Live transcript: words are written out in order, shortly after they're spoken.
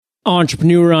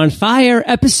Entrepreneur on Fire,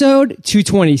 episode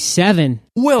 227.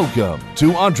 Welcome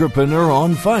to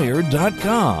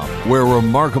EntrepreneurOnFire.com, where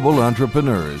remarkable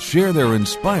entrepreneurs share their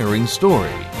inspiring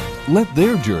story. Let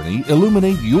their journey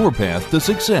illuminate your path to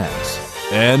success.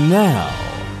 And now,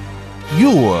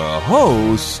 your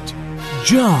host,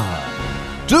 John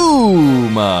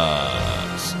Dumas.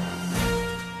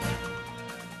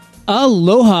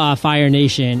 Aloha, Fire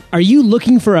Nation. Are you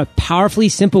looking for a powerfully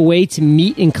simple way to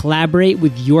meet and collaborate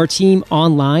with your team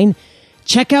online?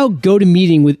 Check out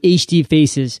GoToMeeting with HD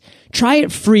Faces. Try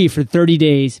it free for 30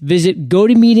 days. Visit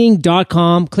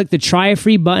gotomeeting.com, click the Try It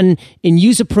Free button, and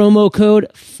use a promo code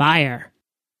FIRE.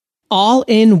 All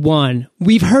in one.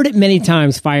 We've heard it many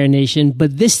times, Fire Nation,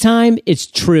 but this time it's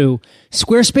true.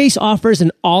 Squarespace offers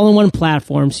an all-in-one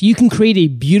platform so you can create a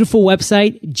beautiful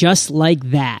website just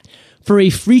like that. For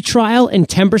a free trial and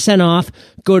 10% off,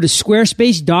 go to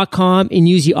squarespace.com and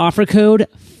use the offer code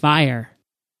FIRE.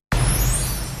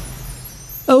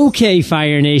 Okay,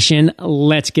 Fire Nation,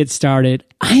 let's get started.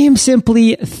 I am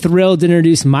simply thrilled to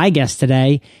introduce my guest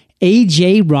today,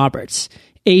 AJ Roberts.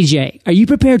 AJ, are you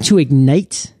prepared to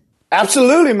ignite?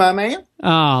 Absolutely, my man.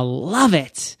 Oh, love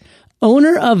it.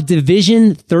 Owner of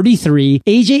Division33,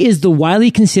 AJ is the widely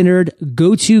considered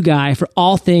go-to guy for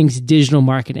all things digital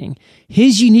marketing.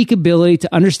 His unique ability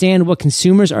to understand what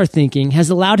consumers are thinking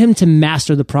has allowed him to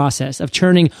master the process of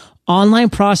turning online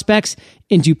prospects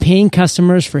into paying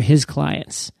customers for his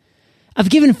clients. I've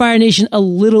given Fire Nation a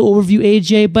little overview,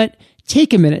 AJ, but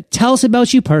take a minute. Tell us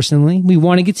about you personally. We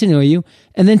want to get to know you,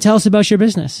 and then tell us about your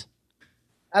business.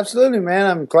 Absolutely, man.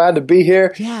 I'm glad to be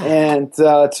here. Yeah. And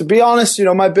to be honest,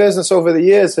 my business over the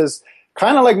years has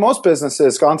kind of like most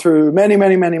businesses gone through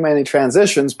many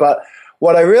transitions. But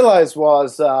what I realized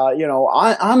was, I'm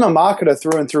a marketer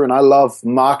through and through, and I love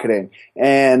marketing.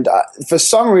 And for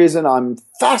some reason, I'm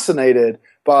fascinated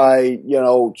by,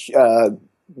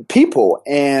 people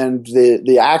and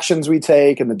the actions we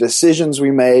take and the decisions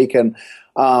we make. And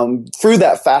through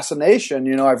that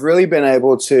fascination, I've really been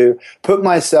able to put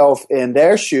myself in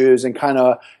their shoes and kind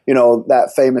of,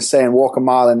 that famous saying, walk a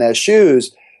mile in their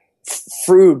shoes.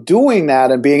 Through doing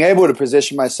that and being able to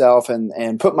position myself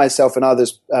and put myself in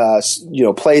others,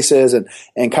 places and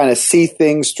kind of see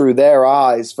things through their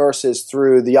eyes versus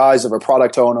through the eyes of a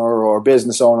product owner or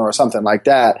business owner or something like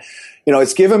that,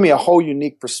 it's given me a whole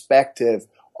unique perspective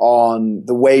on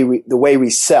the way we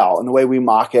sell and the way we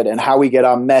market and how we get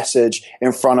our message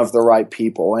in front of the right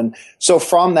people. And so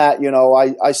from that,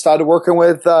 I started working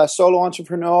with solo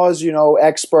entrepreneurs,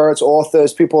 experts,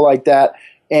 authors, people like that.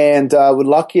 And was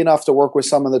lucky enough to work with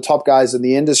some of the top guys in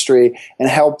the industry and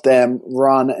help them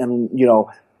run and,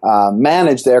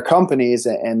 manage their companies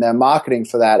and their marketing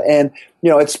for that. And,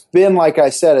 it's been, like I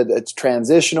said, it's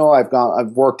transitional.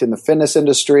 I've worked in the fitness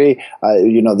industry,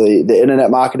 the internet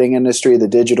marketing industry, the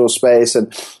digital space.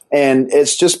 And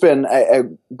it's just been a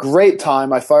great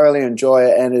time. I thoroughly enjoy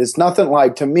it. And it's nothing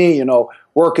like, to me,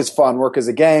 work is fun. Work is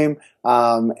a game.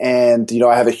 I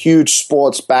have a huge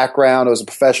sports background. I was a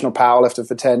professional powerlifter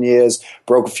for 10 years,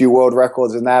 broke a few world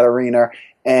records in that arena.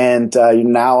 And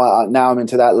now I'm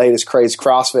into that latest craze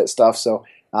CrossFit stuff. So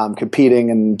I'm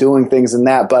competing and doing things in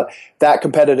that. But that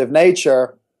competitive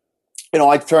nature,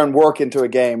 I turn work into a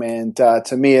game. And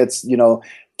to me, it's,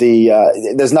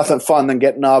 there's nothing fun than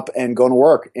getting up and going to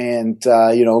work. And,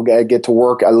 I get to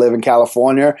work. I live in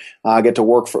California. I get to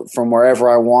work from wherever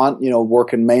I want,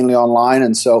 working mainly online.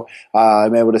 And so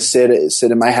I'm able to sit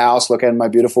in my house, look at my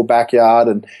beautiful backyard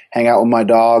and hang out with my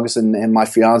dogs and my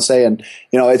fiance. And,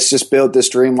 it's just built this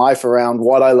dream life around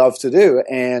what I love to do.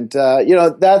 And,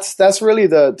 that's really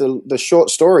the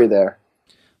short story there.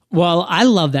 Well, I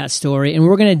love that story, and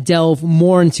we're going to delve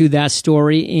more into that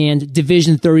story and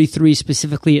Division 33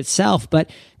 specifically itself. But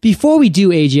before we do,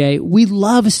 AJ, we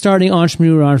love starting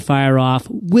Entrepreneur on Fire off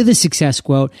with a success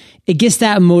quote. It gets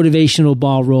that motivational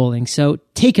ball rolling. So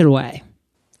take it away.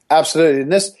 Absolutely.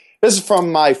 And this is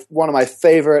from one of my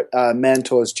favorite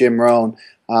mentors, Jim Rohn.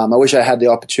 I wish I had the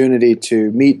opportunity to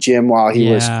meet Jim while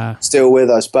he was still with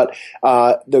us. But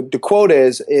the quote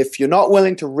is, if you're not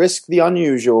willing to risk the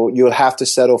unusual, you'll have to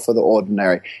settle for the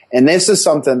ordinary. And this is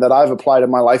something that I've applied in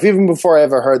my life, even before I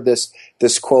ever heard this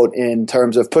quote, in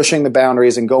terms of pushing the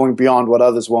boundaries and going beyond what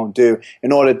others won't do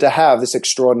in order to have this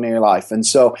extraordinary life. And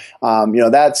so,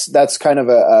 that's kind of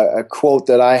a quote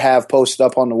that I have posted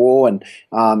up on the wall. And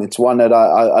it's one that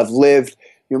I've lived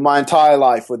my entire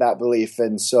life with that belief.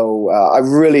 And so I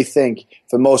really think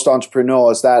for most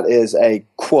entrepreneurs, that is a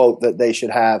quote that they should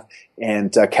have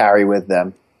and carry with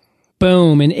them.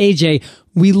 Boom. And AJ,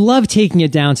 we love taking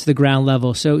it down to the ground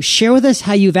level. So share with us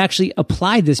how you've actually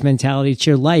applied this mentality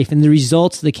to your life and the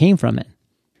results that came from it.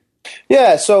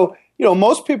 Yeah, so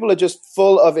most people are just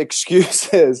full of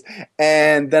excuses,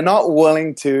 and they're not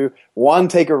willing to, one,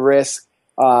 take a risk,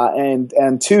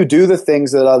 and two, do the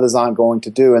things that others aren't going to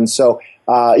do. And so,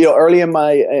 early in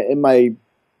my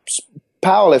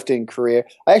powerlifting career,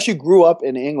 I actually grew up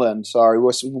in England. Sorry,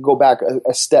 we'll go back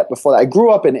a step before that. I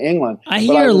grew up in England. I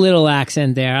hear a little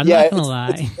accent there. I'm not gonna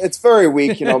lie. It's very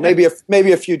weak.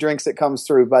 Maybe a few drinks that comes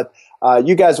through, but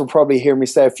you guys will probably hear me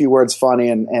say a few words funny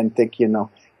and think,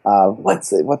 what's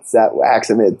that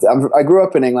accent? I grew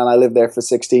up in England. I lived there for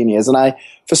 16 years, and I,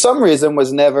 for some reason,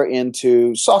 was never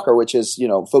into soccer, which is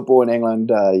football in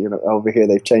England. Over here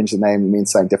they've changed the name; it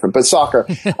means something different. But soccer,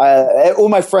 all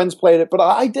my friends played it, but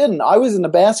I didn't. I was into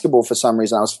basketball for some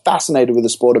reason. I was fascinated with the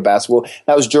sport of basketball.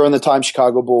 That was during the time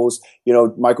Chicago Bulls,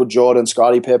 Michael Jordan,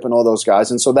 Scottie Pippen, all those guys,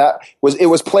 and so it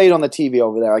was played on the TV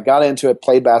over there. I got into it,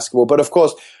 played basketball, but of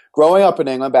course, growing up in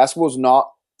England, basketball is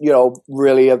not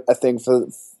really a thing for.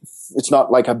 It's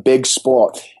not like a big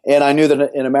sport. And I knew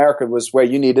that in America was where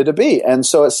you needed to be. And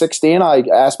so at 16, I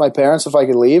asked my parents if I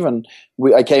could leave. And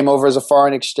I came over as a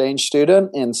foreign exchange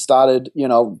student and started,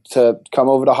 to come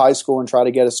over to high school and try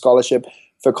to get a scholarship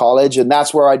for college. And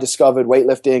that's where I discovered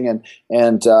weightlifting. And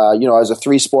I was a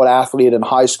 3-sport athlete in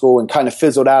high school and kind of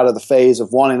fizzled out of the phase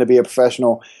of wanting to be a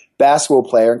professional basketball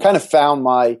player and kind of found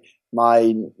my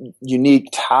unique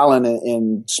talent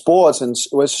in sports and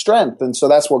was strength. And so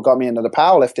that's what got me into the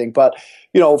powerlifting. But,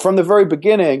 from the very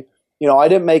beginning, I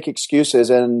didn't make excuses.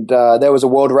 And there was a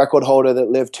world record holder that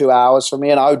lived 2 hours from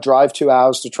me, and I would drive 2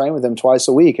 hours to train with him twice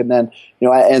a week. And then,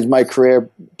 as my career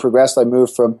progressed, I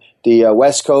moved from the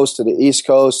West Coast to the East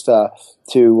Coast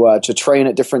to train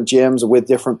at different gyms with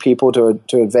different people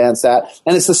to advance that.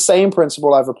 And it's the same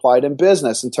principle I've applied in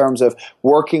business in terms of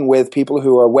working with people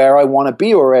who are where I want to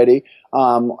be already,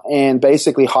 and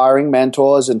basically hiring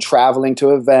mentors and traveling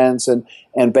to events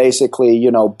and basically,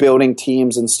 building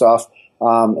teams and stuff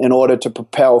in order to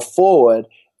propel forward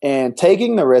and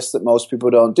taking the risks that most people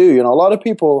don't do. A lot of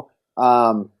people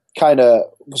kind of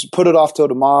put it off till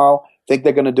tomorrow, think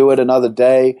they're going to do it another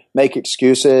day, make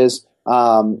excuses,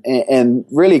 and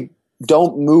really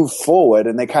don't move forward,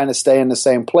 and they kind of stay in the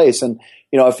same place. And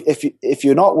if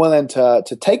you're not willing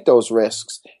to take those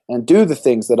risks and do the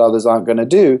things that others aren't going to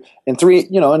do, in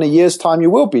a year's time, you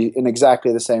will be in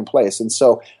exactly the same place. And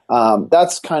so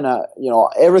that's kind of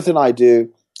everything I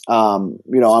do. I'm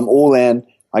all in.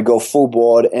 I go full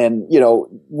board, and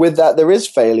with that, there is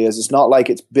failures. It's not like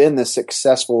it's been this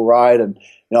successful ride, and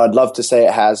I'd love to say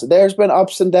it has. There's been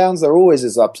ups and downs. There always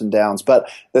is ups and downs. But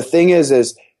the thing is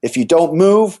if you don't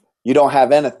move, you don't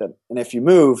have anything. And if you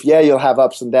move, you'll have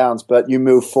ups and downs, but you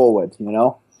move forward,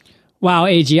 Wow,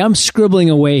 AG, I'm scribbling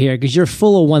away here because you're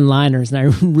full of one-liners, and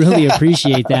I really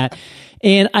appreciate that.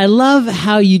 And I love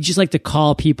how you just like to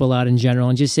call people out in general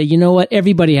and just say, you know what,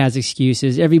 everybody has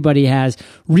excuses. Everybody has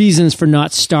reasons for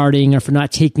not starting or for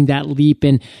not taking that leap.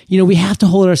 And, we have to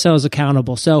hold ourselves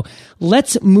accountable. So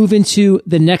let's move into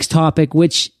the next topic,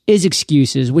 which is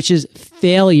excuses, which is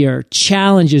failure,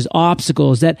 challenges,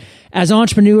 obstacles that as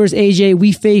entrepreneurs, AJ,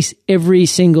 we face every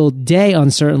single day on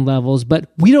certain levels,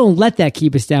 but we don't let that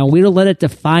keep us down. We don't let it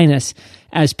define us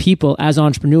as people, as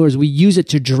entrepreneurs. We use it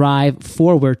to drive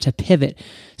forward, to pivot.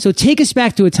 So take us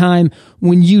back to a time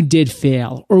when you did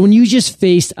fail, or when you just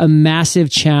faced a massive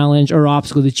challenge or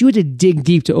obstacle that you had to dig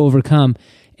deep to overcome.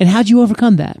 And how'd you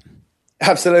overcome that?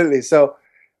 Absolutely. So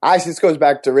actually, this goes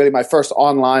back to really my first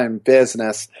online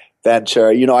business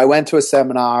venture. I went to a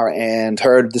seminar and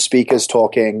heard the speakers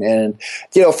talking, and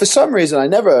for some reason I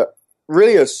never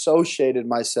really associated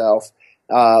myself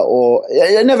or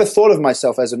I never thought of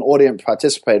myself as an audience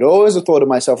participator. I always thought of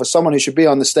myself as someone who should be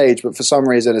on the stage, but for some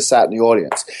reason is sat in the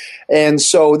audience. And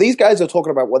so these guys are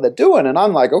talking about what they're doing, and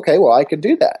I'm like, okay, well, I could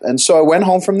do that. And so I went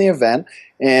home from the event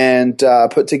and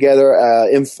put together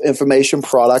an information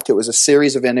product. It was a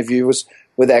series of interviews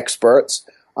with experts.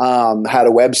 Had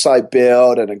a website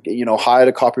built and hired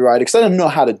a copywriter because I didn't know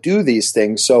how to do these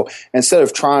things. So instead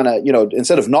of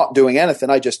not doing anything,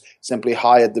 I just simply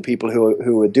hired the people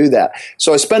who would do that.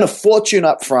 So I spent a fortune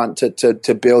up front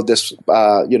to build this,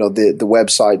 the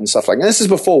website and stuff like that. And this is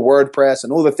before WordPress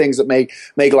and all the things that make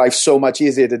life so much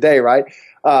easier today, right?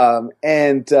 I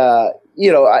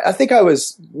think I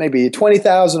was maybe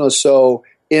 20,000 or so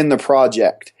in the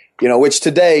project. Which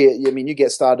today, you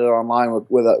get started online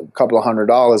with a couple of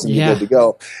 $100 and you're good to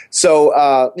go. So,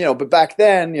 but back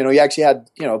then, you actually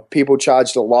had, people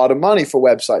charged a lot of money for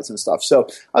websites and stuff. So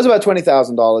I was about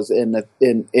 $20,000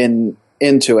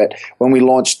 into it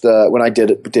when I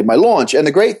did my launch. And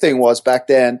the great thing was back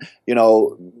then,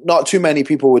 not too many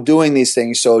people were doing these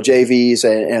things. So JVs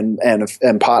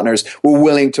and partners were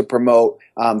willing to promote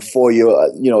for you.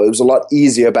 It was a lot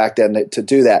easier back then to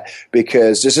do that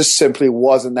because there just simply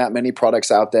wasn't that many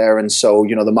products out there. And so,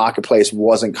 the marketplace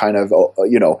wasn't kind of,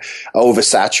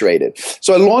 oversaturated.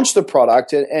 So I launched the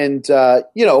product and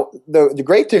the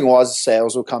great thing was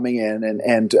sales were coming in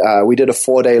and we did a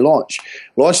 4-day launch,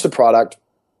 launched the product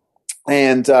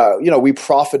and, we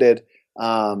profited,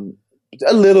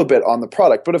 a little bit on the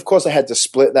product, but of course I had to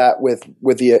split that with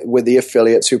the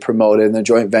affiliates who promoted and the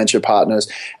joint venture partners.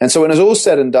 And so when it was all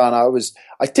said and done,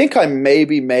 I think I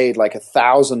maybe made like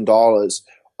 $1,000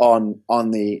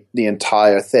 on the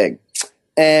entire thing.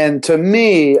 And to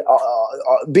me,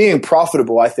 being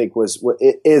profitable, I think was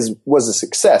a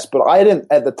success. But I didn't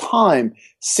at the time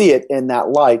see it in that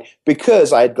light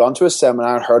because I had gone to a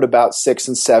seminar and heard about 6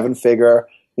 and 7 figure,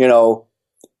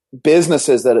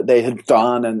 businesses that they had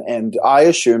done, and I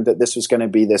assumed that this was going to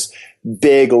be this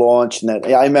big launch. And that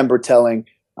I remember telling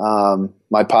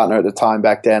my partner at the time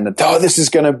back then that, this is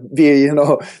going to be,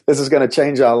 this is going to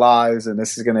change our lives, and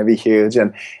this is going to be huge.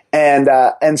 And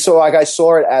so like I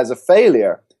saw it as a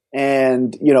failure,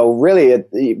 and really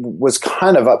it was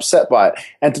kind of upset by it.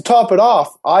 And to top it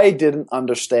off, I didn't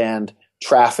understand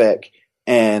traffic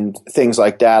and things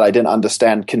like that. I didn't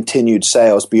understand continued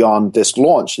sales beyond this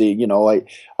launch. I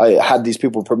had these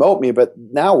people promote me, but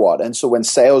now what? And so when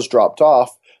sales dropped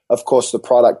off, of course, the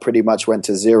product pretty much went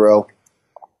to zero.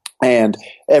 And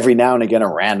every now and again,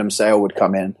 a random sale would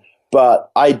come in,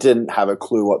 but I didn't have a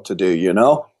clue what to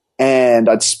do, and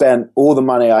I'd spent all the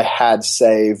money I had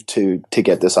saved to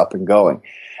get this up and going.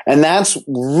 And that's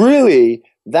really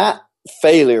that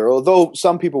failure, although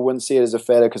some people wouldn't see it as a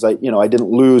failure because I didn't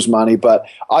lose money, but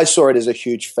I saw it as a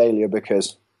huge failure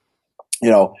because,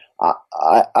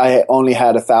 I only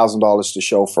had $1,000 to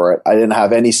show for it. I didn't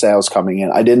have any sales coming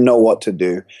in. I didn't know what to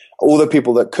do. All the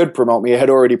people that could promote me had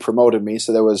already promoted me,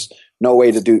 so there was no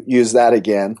way to use that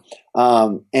again.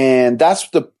 And that's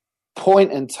the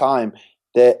point in time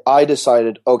that I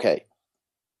decided, okay,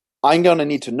 I'm going to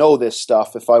need to know this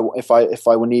stuff if I want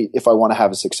to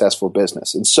have a successful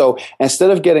business. And so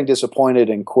instead of getting disappointed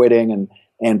and quitting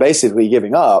and basically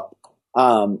giving up,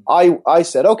 I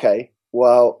said, okay,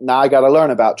 well, now I got to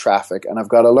learn about traffic, and I've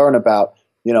got to learn about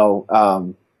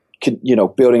building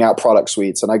out product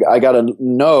suites, and I got to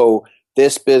know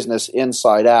this business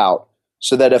inside out,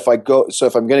 so that if I'm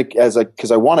going to,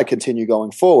 because I want to continue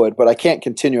going forward, but I can't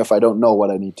continue if I don't know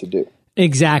what I need to do.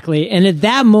 Exactly. And at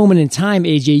that moment in time,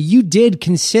 AJ, you did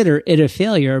consider it a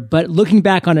failure, but looking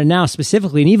back on it now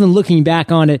specifically, and even looking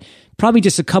back on it probably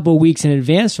just a couple of weeks in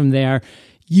advance from there,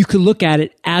 you could look at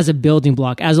it as a building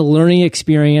block, as a learning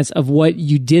experience of what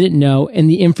you didn't know and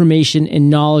the information and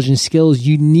knowledge and skills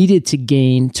you needed to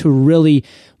gain to really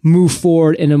move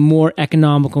forward in a more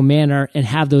economical manner and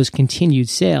have those continued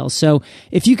sales. So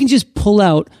if you can just pull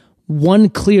out one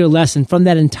clear lesson from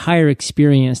that entire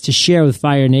experience to share with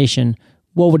Fire Nation,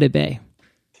 what would it be?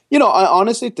 I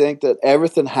honestly think that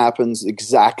everything happens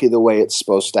exactly the way it's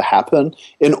supposed to happen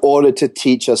in order to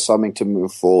teach us something to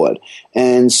move forward.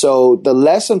 And so the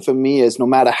lesson for me is no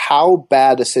matter how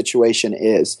bad a situation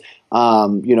is,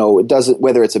 it doesn't,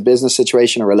 whether it's a business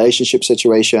situation, a relationship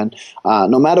situation,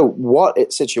 no matter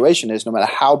what situation is, no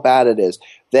matter how bad it is,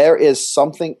 there is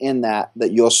something in that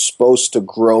you're supposed to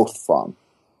grow from,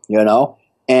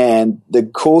 and the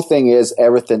cool thing is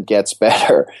everything gets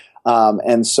better.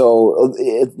 And so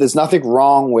there's nothing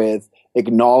wrong with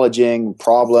acknowledging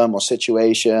problem or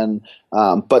situation.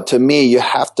 But to me,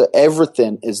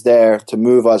 everything is there to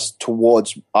move us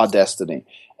towards our destiny.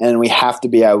 And we have to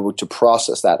be able to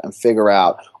process that and figure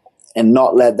out and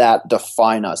not let that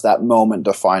define us, that moment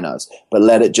define us, but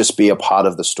let it just be a part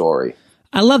of the story.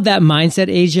 I love that mindset,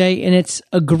 AJ, and it's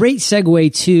a great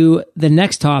segue to the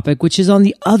next topic, which is on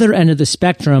the other end of the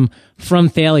spectrum from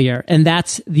failure, and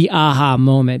that's the aha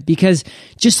moment. Because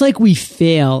just like we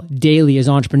fail daily as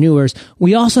entrepreneurs,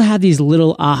 we also have these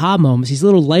little aha moments, these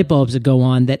little light bulbs that go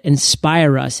on that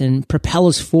inspire us and propel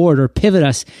us forward or pivot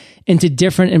us into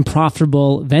different and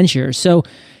profitable ventures. So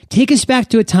take us back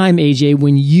to a time, AJ,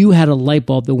 when you had a light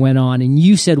bulb that went on and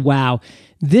you said, wow,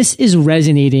 this is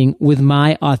resonating with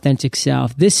my authentic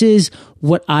self. This is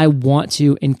what I want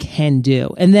to and can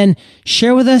do. And then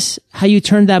share with us how you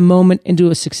turned that moment into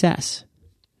a success.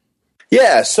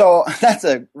 Yeah, so that's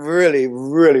a really,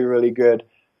 really, really good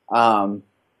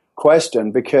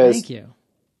question because Thank you.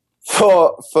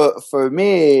 For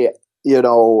me,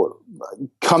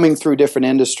 coming through different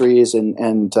industries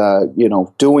and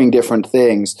doing different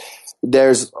things,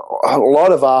 there's a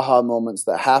lot of aha moments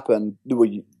that happen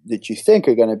that you think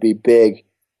are going to be big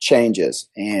changes.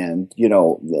 And,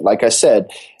 like I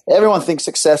said, everyone thinks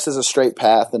success is a straight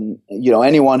path. And,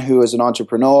 anyone who is an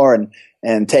entrepreneur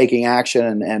and taking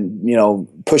action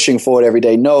and pushing forward every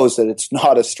day knows that it's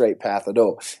not a straight path at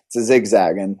all. It's a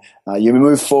zigzag, and you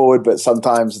move forward, but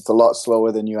sometimes it's a lot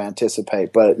slower than you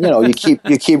anticipate. But, you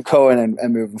keep going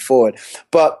and moving forward.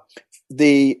 But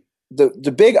the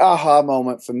big aha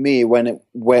moment for me when it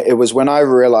was when I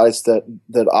realized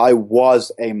that I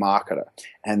was a marketer,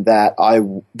 and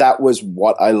that was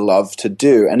what I loved to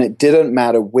do, and it didn't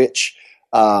matter which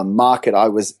market I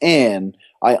was in.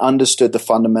 I understood the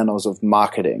fundamentals of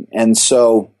marketing, and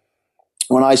so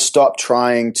when I stopped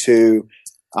trying to,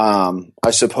 I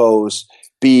suppose,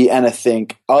 be anything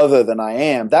other than I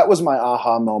am, that was my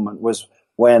aha moment. Was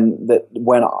when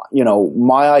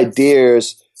my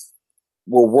ideas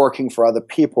were working for other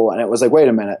people, and it was like, wait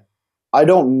a minute, I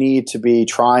don't need to be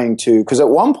trying to, because at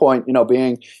one point,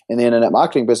 being in the internet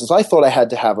marketing business, I thought I had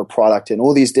to have a product in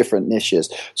all these different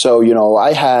niches. So,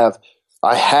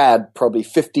 I had probably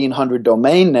 1,500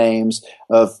 domain names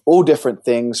of all different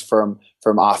things from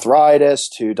arthritis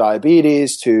to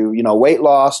diabetes to, weight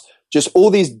loss, just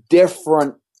all these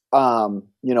different,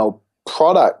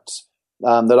 products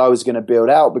that I was going to build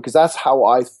out, because that's how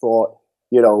I thought,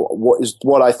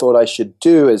 what I thought I should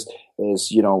do is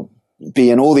be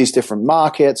in all these different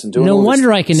markets and doing. No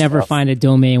wonder I can never find a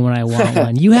domain when I want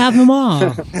one. You have them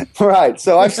all, right?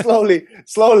 So I'm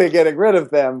slowly getting rid of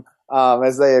them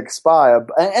as they expire,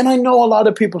 and I know a lot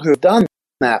of people who have done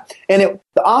that. And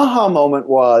the aha moment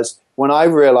was when I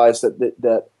realized that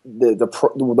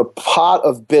the part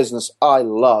of business I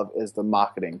love is the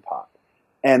marketing part,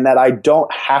 and that I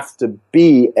don't have to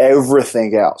be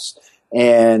everything else.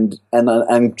 And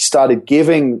started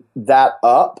giving that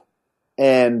up.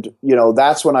 And,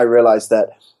 that's when I realized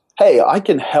that, hey, I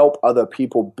can help other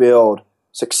people build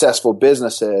successful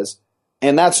businesses.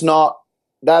 And that's not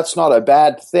a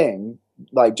bad thing.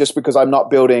 Like, just because I'm not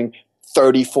building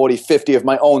 30, 40, 50 of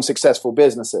my own successful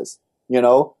businesses,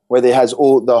 where it has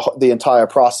all the entire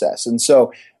process. And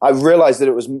so I realized that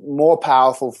it was more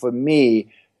powerful for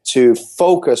me to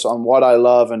focus on what I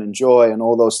love and enjoy and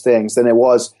all those things than it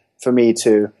was for me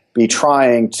to be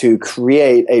trying to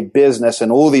create a business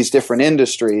in all these different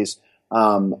industries.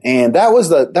 And that was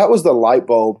the light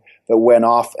bulb that went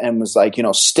off and was like,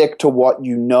 stick to what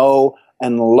you know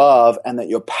and love and that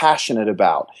you're passionate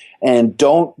about. And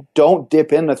don't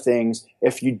dip into things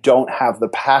if you don't have the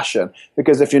passion.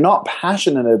 Because if you're not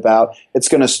passionate about,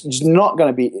 it's not going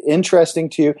to be interesting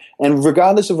to you. And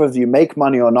regardless of if you make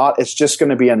money or not, it's just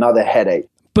going to be another headache.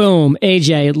 Boom,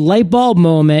 AJ, light bulb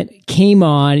moment came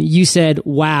on. You said,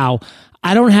 wow,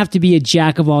 I don't have to be a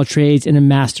jack of all trades and a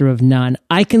master of none.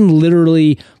 I can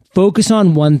literally focus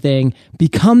on one thing,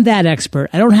 become that expert.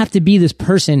 I don't have to be this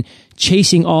person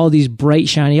chasing all these bright,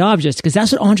 shiny objects, because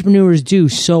that's what entrepreneurs do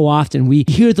so often. We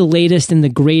hear the latest and the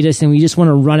greatest, and we just want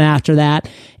to run after that.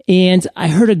 And I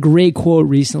heard a great quote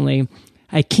recently.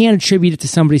 I can't attribute it to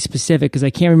somebody specific because I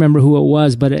can't remember who it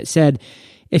was, but it said,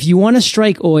 if you want to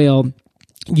strike oil,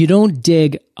 you don't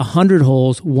dig 100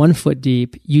 holes 1 foot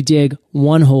deep. You dig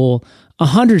one hole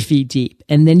 100 feet deep,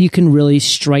 and then you can really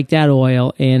strike that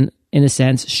oil and, in a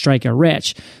sense, strike it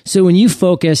rich. So when you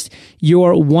focused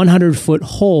your 100-foot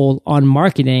hole on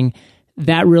marketing,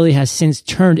 that really has since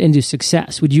turned into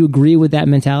success. Would you agree with that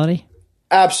mentality?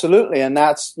 Absolutely. And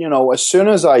that's, as soon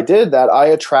as I did that, I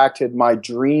attracted my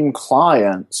dream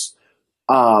clients,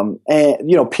 and,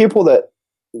 people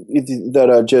that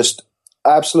are just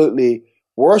absolutely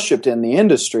worshipped in the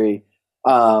industry,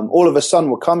 all of a sudden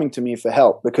were coming to me for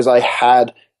help because I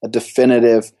had a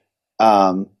definitive,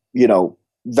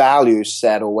 value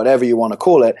set or whatever you want to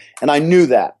call it. And I knew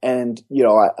that. And,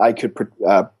 I could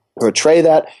portray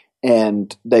that,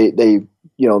 and they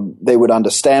would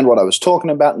understand what I was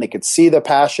talking about, and they could see the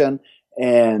passion,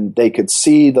 and they could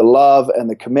see the love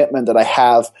and the commitment that I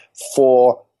have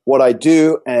for what I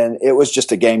do. And it was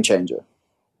just a game changer.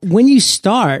 When you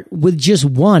start with just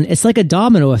one, it's like a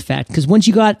domino effect, because once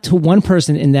you got to one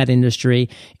person in that industry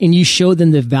and you show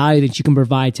them the value that you can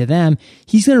provide to them,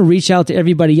 he's going to reach out to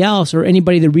everybody else, or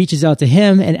anybody that reaches out to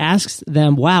him and asks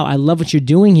them, wow, I love what you're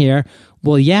doing here.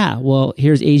 Well, yeah,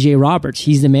 here's AJ Roberts.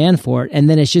 He's the man for it. And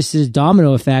then it's just this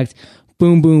domino effect,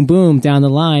 boom, boom, boom, down the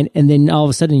line. And then all of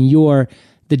a sudden you're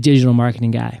the digital marketing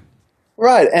guy.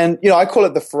 Right. And, I call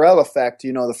it the Pharrell effect, the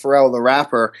Pharrell, the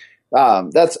rapper.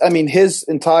 His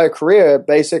entire career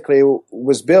basically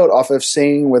was built off of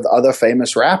singing with other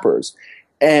famous rappers.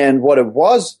 And what it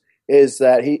was is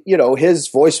that his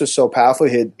voice was so powerful.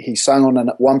 He sung on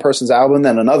one person's album,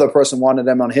 then another person wanted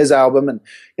him on his album, and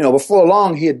before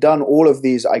long he had done all of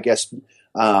these, I guess,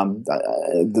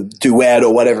 the duet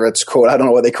or whatever it's called. I don't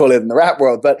know what they call it in the rap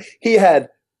world, but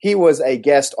he was a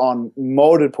guest on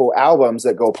multiple albums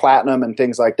that go platinum and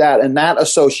things like that. And that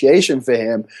association for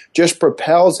him just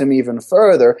propels him even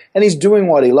further. And he's doing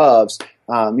what he loves,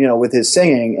 with his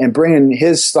singing and bringing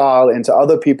his style into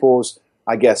other people's,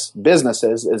 I guess,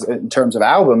 businesses in terms of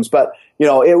albums. But,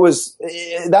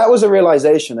 that was a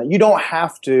realization that you don't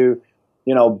have to,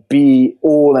 be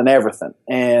all and everything.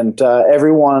 And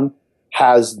everyone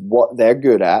has what they're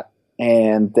good at.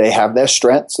 And they have their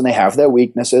strengths and they have their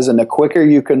weaknesses. And the quicker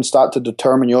you can start to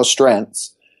determine your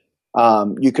strengths,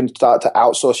 you can start to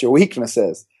outsource your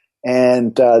weaknesses.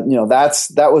 And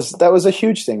that was a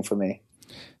huge thing for me.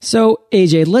 So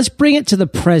AJ, let's bring it to the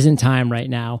present time right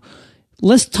now.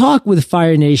 Let's talk with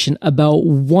Fire Nation about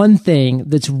one thing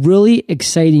that's really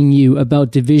exciting you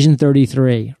about Division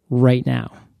 33 right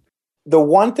now. The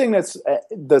one thing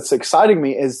that's exciting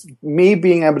me is me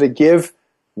being able to give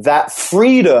that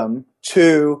freedom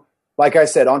to, like I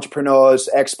said, entrepreneurs,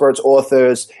 experts,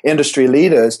 authors, industry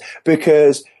leaders,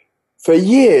 because for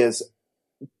years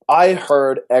I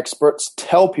heard experts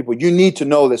tell people, you need to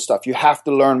know this stuff. You have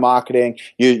to learn marketing.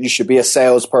 You should be a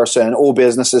salesperson. All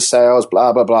business is sales,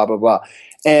 blah, blah, blah, blah, blah.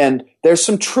 And there's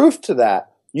some truth to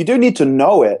that. You do need to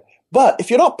know it. But if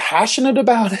you're not passionate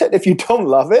about it, if you don't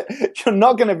love it, you're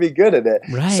not going to be good at it.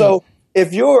 Right. So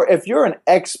if you're an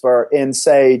expert in,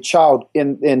 say, in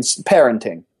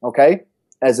parenting, okay,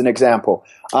 as an example,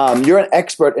 you're an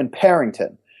expert in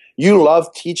parenting. You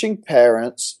love teaching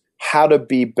parents how to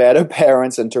be better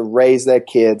parents and to raise their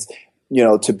kids,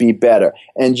 to be better.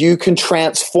 And you can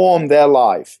transform their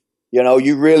life.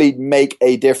 You really make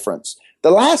a difference.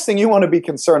 The last thing you want to be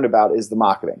concerned about is the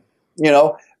marketing.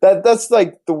 That's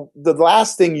like the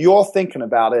last thing you're thinking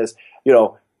about is,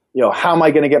 how am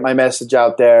I going to get my message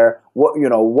out there?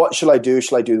 What should I do?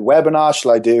 Should I do the webinar?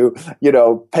 Should I do,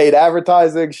 paid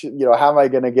advertising? How am I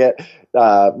going to get,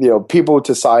 people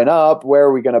to sign up? Where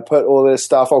are we going to put all this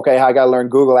stuff? Okay, I got to learn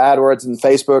Google AdWords and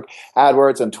Facebook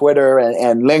AdWords and Twitter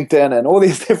and LinkedIn and all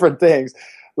these different things.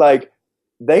 Like,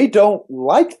 they don't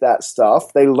like that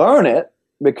stuff. They learn it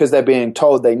because they're being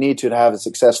told they need to have a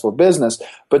successful business.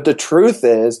 But the truth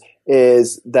is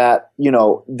that,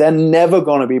 they're never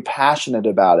going to be passionate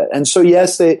about it. And so,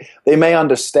 yes, they may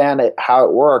understand how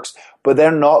it works, but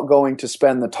they're not going to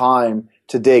spend the time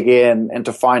to dig in and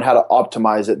to find how to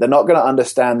optimize it. They're not going to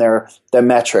understand their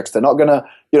metrics. They're not going to,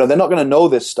 they're not going to know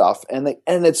this stuff. And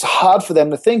it's hard for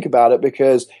them to think about it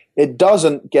because it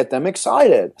doesn't get them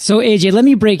excited. So AJ, let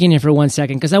me break in here for 1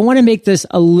 second because I want to make this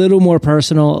a little more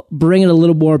personal, bring it a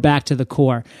little more back to the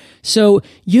core. So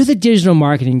you're the digital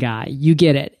marketing guy. You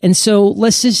get it. And so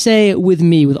let's just say with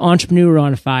me, with Entrepreneur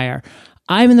on Fire,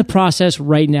 I'm in the process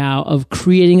right now of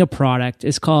creating a product.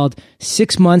 It's called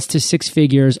 6 Months to Six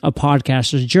Figures, A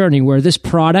Podcaster's Journey, where this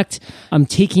product, I'm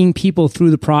taking people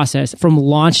through the process from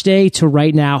launch day to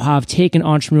right now, how I've taken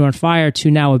Entrepreneur on Fire to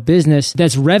now a business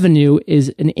that's revenue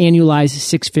is an annualized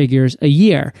 6 figures a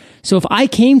year. So if I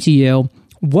came to you,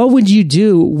 what would you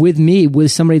do with me,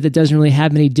 with somebody that doesn't really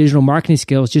have many digital marketing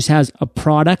skills, just has a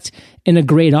product and a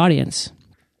great audience?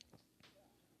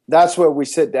 That's where we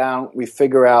sit down, we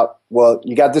figure out, well,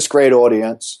 you got this great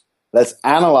audience. Let's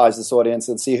analyze this audience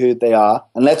and see who they are.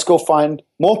 And let's go find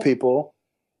more people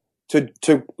to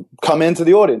come into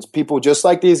the audience, people just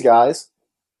like these guys,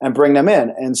 and bring them in.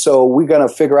 And so we're going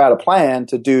to figure out a plan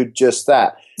to do just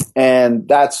that. And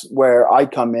that's where I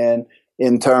come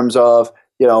in terms of,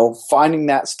 finding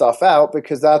that stuff out,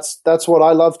 because that's what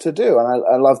I love to do. And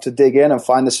I love to dig in and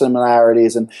find the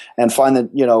similarities and find that,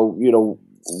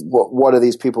 what do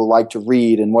these people like to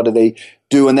read, and what do they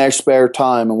do in their spare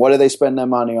time, and what do they spend their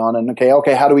money on, and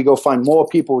okay, how do we go find more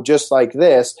people just like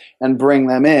this and bring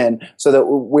them in so that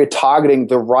we're targeting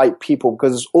the right people,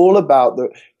 because it's all about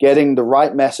getting the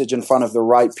right message in front of the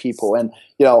right people. And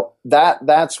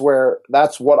that's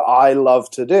what I love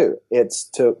to do. It's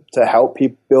to help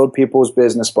build people's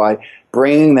business by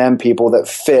bringing them people that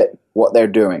fit what they're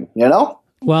doing,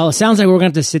 Well, it sounds like we're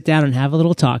going to have to sit down and have a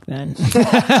little talk then.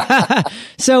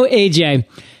 So, AJ,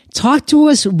 talk to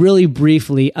us really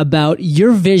briefly about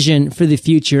your vision for the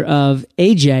future of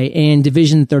AJ and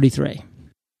Division 33.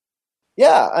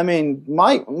 Yeah, I mean,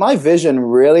 my vision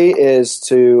really is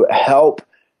to help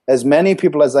as many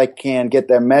people as I can get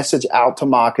their message out to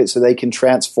market so they can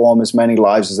transform as many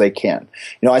lives as they can.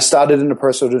 I started in the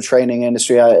personal training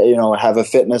industry. I have a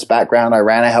fitness background. I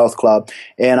ran a health club,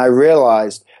 and I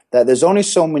realized that there's only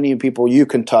so many people you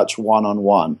can touch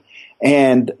one-on-one.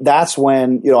 And that's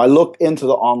when, I looked into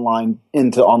online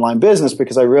business,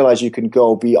 because I realized you can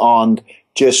go beyond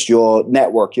just your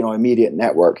network, immediate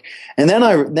network. And then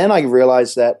I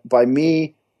realized that by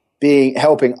me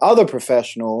helping other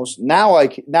professionals, now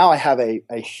I have a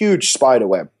huge spider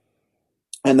web.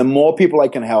 And the more people I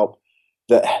can help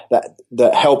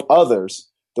that help others,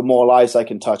 the more lives I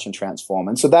can touch and transform.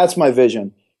 And so that's my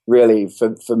vision, really,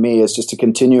 for me, is just to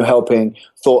continue helping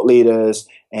thought leaders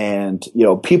and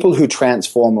people who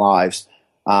transform lives,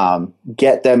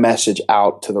 get their message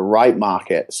out to the right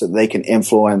market so they can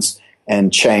influence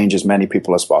and change as many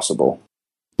people as possible.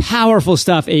 Powerful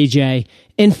stuff, AJ.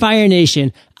 In Fire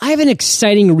Nation, I have an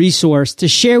exciting resource to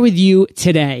share with you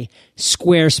today,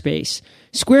 Squarespace.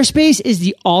 Squarespace is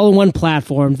the all-in-one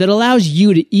platform that allows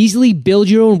you to easily build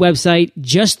your own website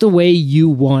just the way you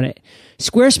want it.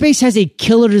 Squarespace has a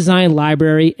killer design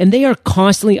library, and they are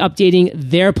constantly updating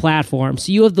their platform,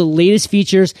 so you have the latest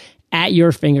features at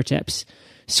your fingertips.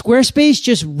 Squarespace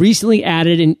just recently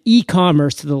added an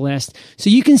e-commerce to the list, so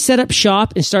you can set up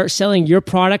shop and start selling your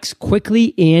products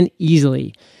quickly and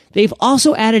easily. They've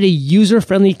also added a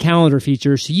user-friendly calendar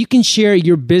feature so you can share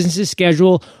your business's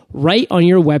schedule right on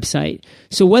your website.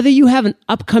 So whether you have an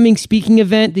upcoming speaking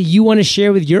event that you want to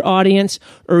share with your audience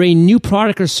or a new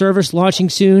product or service launching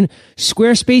soon,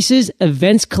 Squarespace's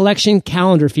Events Collection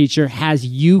calendar feature has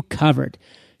you covered.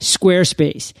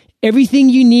 Squarespace, everything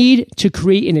you need to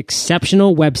create an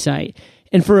exceptional website.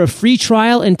 And for a free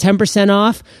trial and 10%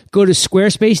 off, go to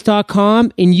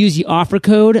squarespace.com and use the offer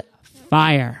code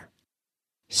FIRE.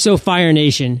 So Fire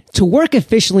Nation, to work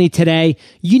efficiently today,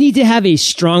 you need to have a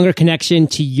stronger connection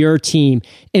to your team.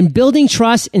 And building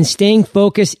trust and staying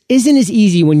focused isn't as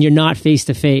easy when you're not face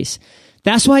to face.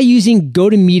 That's why using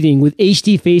GoToMeeting with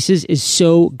HD Faces is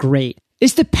so great.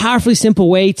 It's the powerfully simple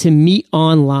way to meet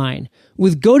online.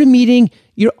 With GoToMeeting,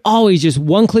 you're always just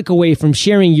one click away from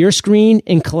sharing your screen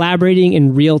and collaborating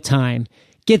in real time.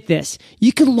 Get this,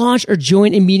 you can launch or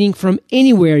join a meeting from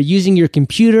anywhere using your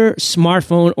computer,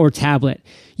 smartphone, or tablet.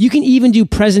 You can even do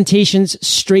presentations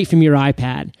straight from your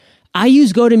iPad. I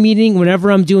use GoToMeeting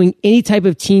whenever I'm doing any type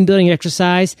of team building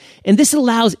exercise, and this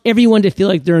allows everyone to feel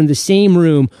like they're in the same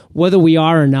room, whether we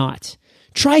are or not.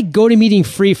 Try GoToMeeting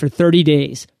free for 30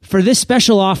 days. For this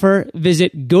special offer,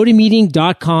 visit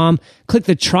gotomeeting.com, click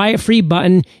the Try It Free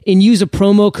button, and use a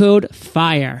promo code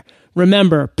FIRE.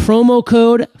 Remember, promo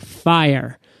code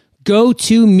FIRE.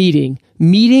 GoToMeeting.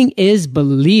 Meeting is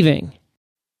believing.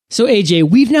 So AJ,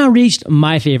 we've now reached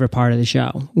my favorite part of the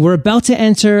show. We're about to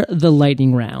enter the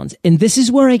lightning round, and this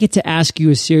is where I get to ask you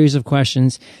a series of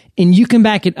questions, and you come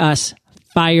back at us,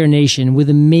 Fire Nation, with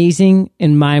amazing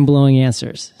and mind-blowing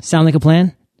answers. Sound like a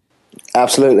plan?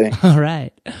 Absolutely. All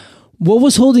right. What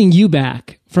was holding you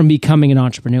back from becoming an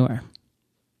entrepreneur?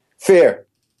 Fear.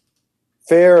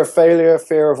 Fear of failure,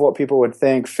 fear of what people would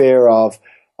think, fear of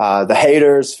the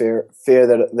haters, fear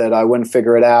that I wouldn't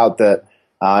figure it out, that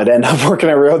I'd end up working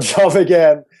a real job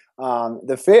again,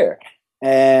 the fear.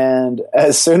 And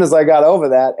as soon as I got over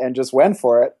that and just went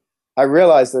for it, I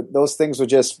realized that those things were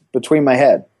just between my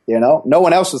head. No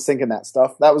one else was thinking that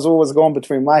stuff. That was what was going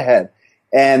between my head.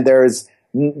 And there is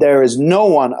no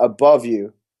one above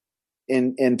you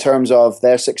in terms of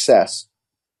their success.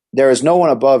 There is no one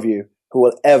above you who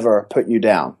will ever put you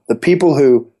down. The people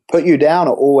who put you down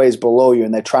are always below you,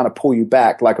 and they're trying to pull you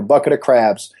back like a bucket of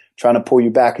crabs, trying to pull you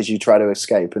back as you try to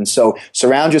escape. And so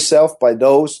surround yourself by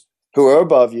those who are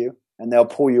above you, and they'll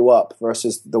pull you up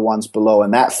versus the ones below.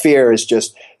 And that fear is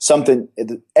just something,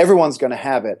 everyone's going to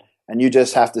have it. And you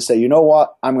just have to say, you know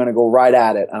what? I'm going to go right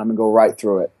at it, and I'm going to go right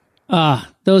through it.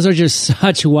 Those are just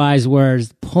such wise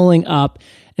words, pulling up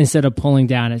instead of pulling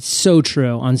down. It's so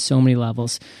true on so many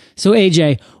levels. So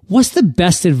AJ, what's the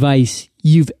best advice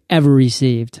you've ever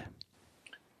received?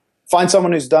 Find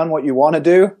someone who's done what you want to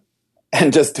do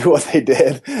and just do what they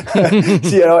did.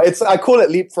 I call it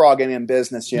leapfrogging in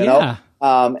business, you know?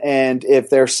 And if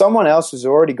there's someone else who's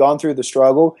already gone through the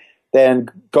struggle, then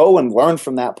go and learn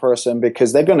from that person,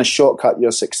 because they're going to shortcut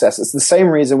your success. It's the same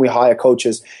reason we hire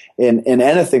coaches in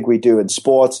anything we do, in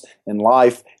sports, in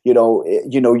life. You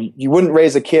wouldn't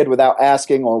raise a kid without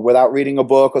asking or without reading a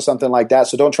book or something like that.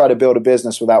 So don't try to build a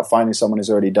business without finding someone who's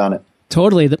already done it.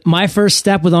 Totally. My first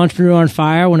step with Entrepreneur on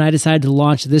Fire, when I decided to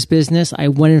launch this business, I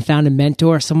went and found a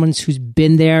mentor, someone who's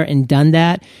been there and done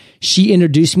that. She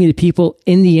introduced me to people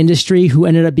in the industry who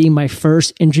ended up being my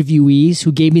first interviewees,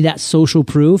 who gave me that social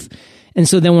proof. And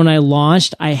so then when I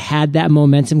launched, I had that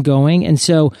momentum going. And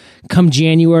so come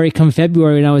January, come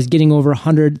February, when I was getting over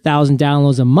 100,000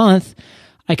 downloads a month,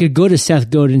 I could go to Seth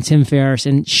Godin and Tim Ferriss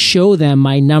and show them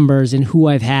my numbers and who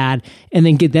I've had, and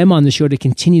then get them on the show to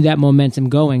continue that momentum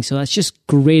going. So that's just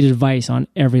great advice on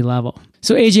every level.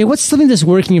 So AJ, what's something that's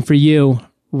working for you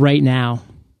right now?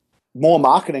 More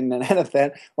marketing than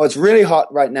anything. What's really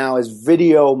hot right now is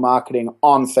video marketing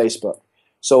on Facebook.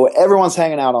 So everyone's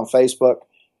hanging out on Facebook,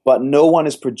 but no one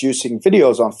is producing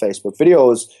videos on Facebook.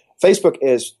 Facebook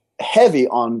is heavy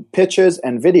on pictures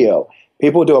and video.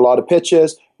 People do a lot of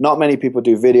pictures. Not many people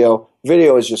do video.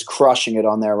 Video is just crushing it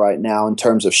on there right now in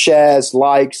terms of shares,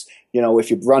 likes. If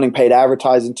you're running paid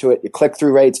advertising to it, your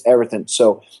click-through rates, everything.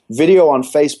 So video on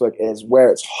Facebook is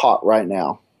where it's hot right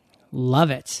now.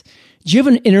 Love it. Do you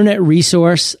have an internet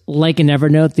resource like an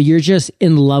Evernote that you're just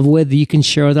in love with that you can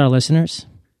share with our listeners?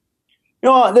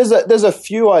 There's a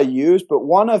few I use, but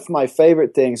one of my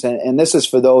favorite things, and this is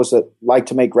for those that like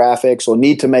to make graphics or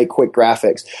need to make quick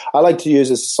graphics, I like to use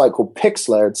this site called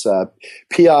Pixlr. It's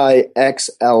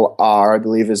Pixlr, I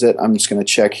believe is it. I'm just going to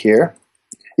check here.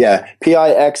 Yeah,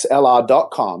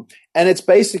 Pixlr.com. And it's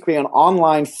basically an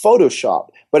online Photoshop,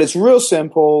 but it's real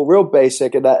simple, real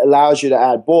basic. It allows you to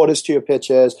add borders to your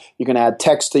pictures. You can add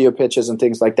text to your pictures and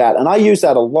things like that. And I use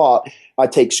that a lot. I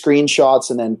take screenshots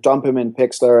and then dump them in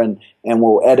Pixlr and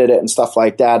we'll edit it and stuff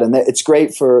like that. And it's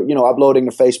great for, uploading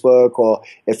to Facebook, or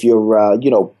if you're,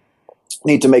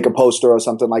 need to make a poster or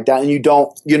something like that. And you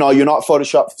don't, you're not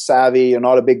Photoshop savvy. You're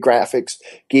not a big graphics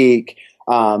geek.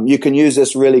 You can use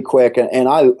this really quick. And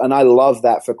I love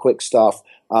that for quick stuff.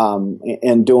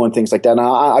 And doing things like that. And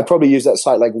I probably use that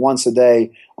site like once a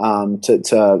day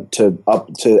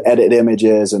to edit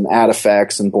images and add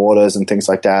effects and borders and things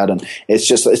like that. And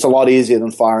it's a lot easier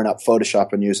than firing up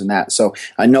Photoshop and using that. So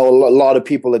I know a lot of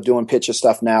people are doing picture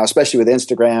stuff now, especially with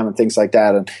Instagram and things like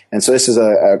that. And so this is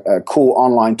a cool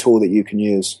online tool that you can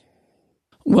use.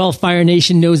 Well, Fire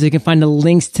Nation knows they can find the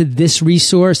links to this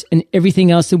resource and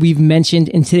everything else that we've mentioned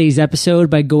in today's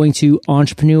episode by going to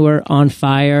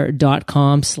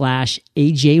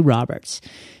entrepreneuronfire.com/AJ Roberts.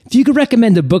 If you could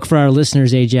recommend a book for our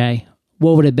listeners, AJ,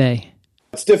 what would it be?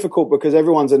 It's difficult because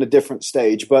everyone's in a different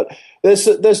stage, but there's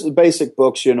basic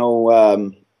books,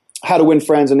 How to Win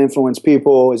Friends and Influence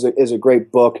People is a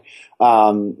great book.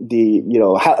 Think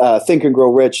and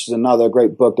Grow Rich is another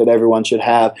great book that everyone should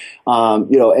have.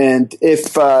 And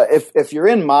if you're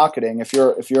in marketing, if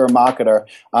you're a marketer,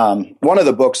 one of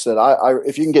the books that I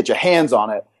if you can get your hands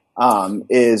on it,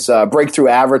 is Breakthrough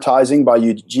Advertising by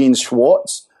Eugene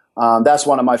Schwartz. That's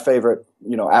one of my favorite,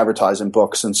 advertising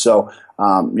books. And so,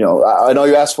 I know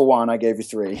you asked for one, I gave you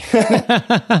three.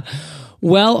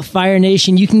 Well, Fire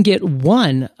Nation, you can get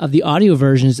one of the audio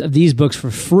versions of these books for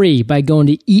free by going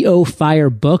to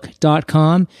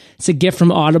eofirebook.com. It's a gift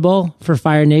from Audible for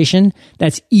Fire Nation.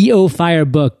 That's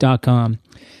eofirebook.com.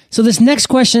 So this next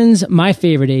question's my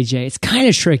favorite, AJ. It's kind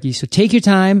of tricky, so take your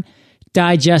time,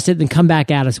 digest it, then come back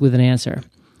at us with an answer.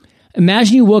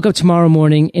 Imagine you woke up tomorrow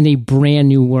morning in a brand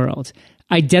new world,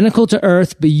 identical to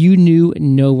Earth, but you knew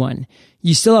no one.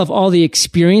 You still have all the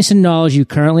experience and knowledge you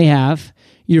currently have.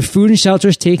 Your food and shelter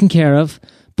is taken care of,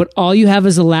 but all you have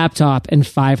is a laptop and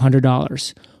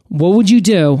 $500. What would you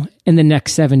do in the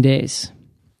next 7 days?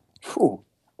 Whew,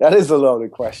 that is a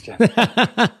loaded question.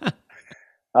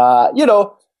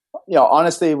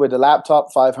 Honestly, with the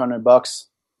laptop, $500.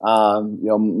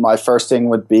 My first thing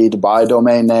would be to buy a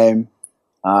domain name.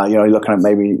 You're looking at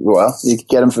you could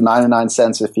get them for 99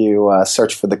 cents if you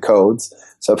search for the codes.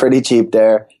 So pretty cheap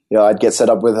there. I'd get set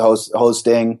up with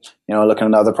hosting, looking at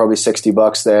another probably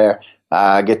 $60 there.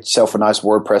 Get yourself a nice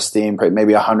WordPress theme,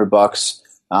 maybe $100.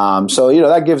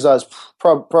 That gives us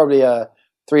probably a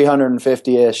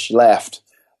 350-ish left.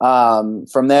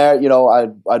 From there,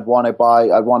 I'd want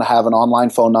to have an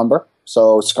online phone number.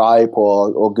 So Skype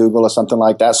or Google or something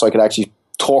like that. So I could actually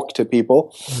talk to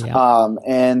people. Yeah.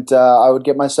 I would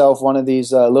get myself one of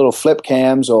these little flip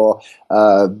cams or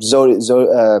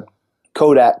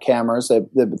Kodak cameras. I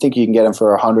think you can get them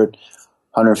for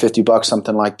 $150,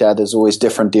 something like that. There's always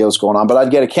different deals going on. But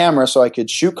I'd get a camera so I could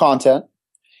shoot content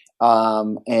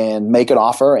and make an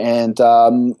offer. And,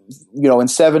 in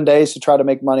 7 days to try to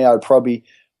make money, I would probably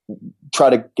try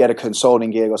to get a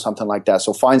consulting gig or something like that.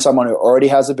 So find someone who already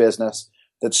has a business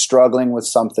that's struggling with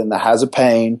something, that has a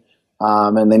pain,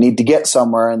 and they need to get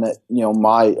somewhere, and that,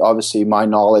 my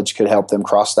knowledge could help them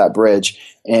cross that bridge.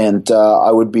 And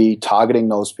I would be targeting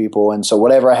those people. And so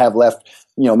whatever I have left,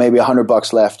 maybe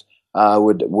 $100 left,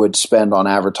 would spend on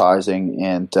advertising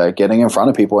and getting in front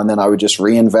of people. And then I would just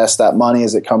reinvest that money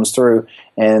as it comes through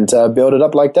and build it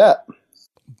up like that.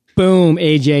 Boom,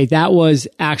 AJ. That was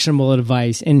actionable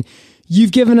advice. And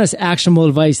you've given us actionable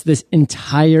advice this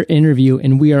entire interview,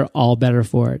 and we are all better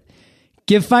for it.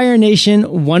 Give Fire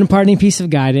Nation one parting piece of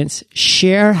guidance,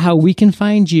 share how we can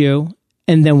find you,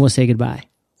 and then we'll say goodbye.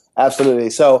 Absolutely.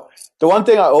 So the one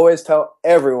thing I always tell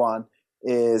everyone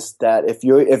is that if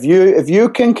you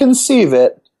can conceive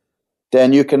it,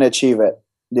 then you can achieve it.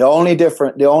 The only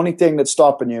thing that's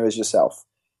stopping you is yourself.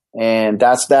 And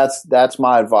that's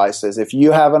my advice is if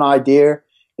you have an idea,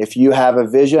 if you have a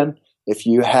vision, if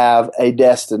you have a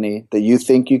destiny that you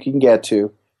think you can get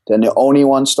to, then the only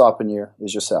one stopping you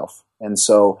is yourself. And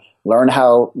so learn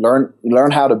how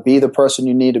to be the person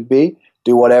you need to be,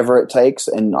 do whatever it takes,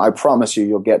 and I promise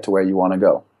you'll get to where you want to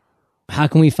go. How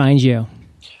can we find you?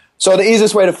 So the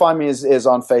easiest way to find me is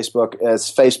on Facebook.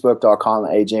 It's facebook.com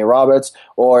AJ Roberts,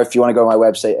 or if you want to go to my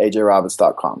website,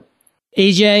 ajroberts.com.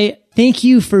 AJ, thank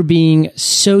you for being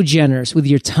so generous with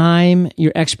your time,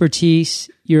 your expertise,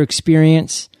 your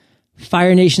experience.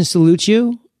 Fire Nation salutes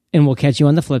you, and we'll catch you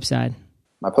on the flip side.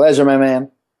 My pleasure, my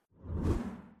man.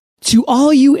 To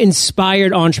all you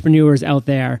inspired entrepreneurs out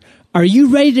there, are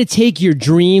you ready to take your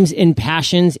dreams and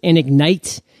passions and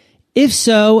ignite? If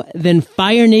so, then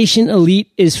Fire Nation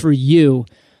Elite is for you.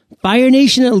 Fire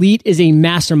Nation Elite is a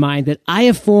mastermind that I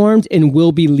have formed and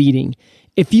will be leading.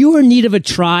 If you are in need of a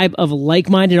tribe of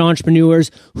like-minded entrepreneurs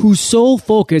whose sole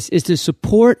focus is to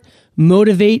support,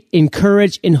 motivate,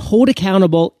 encourage, and hold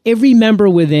accountable every member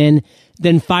within,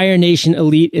 then Fire Nation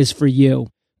Elite is for you.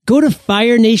 Go to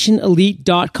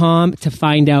firenationelite.com to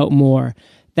find out more.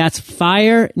 That's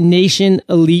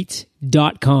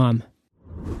firenationelite.com.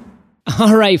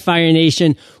 All right, Fire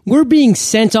Nation, we're being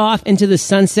sent off into the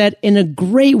sunset in a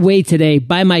great way today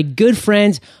by my good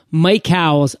friend, Mike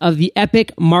Cowles of the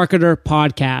Epic Marketer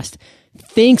podcast.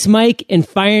 Thanks, Mike, and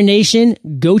Fire Nation,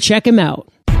 go check him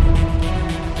out.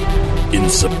 In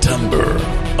September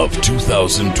of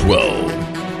 2012,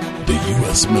 the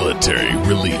U.S. military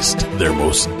released their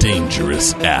most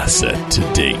dangerous asset to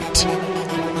date.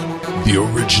 The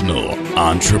original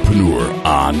entrepreneur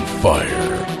on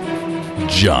fire,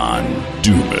 John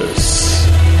Dumas.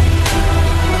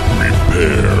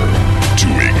 Prepare to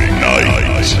ignite.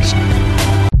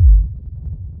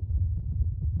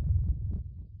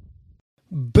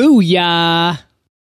 Booyah!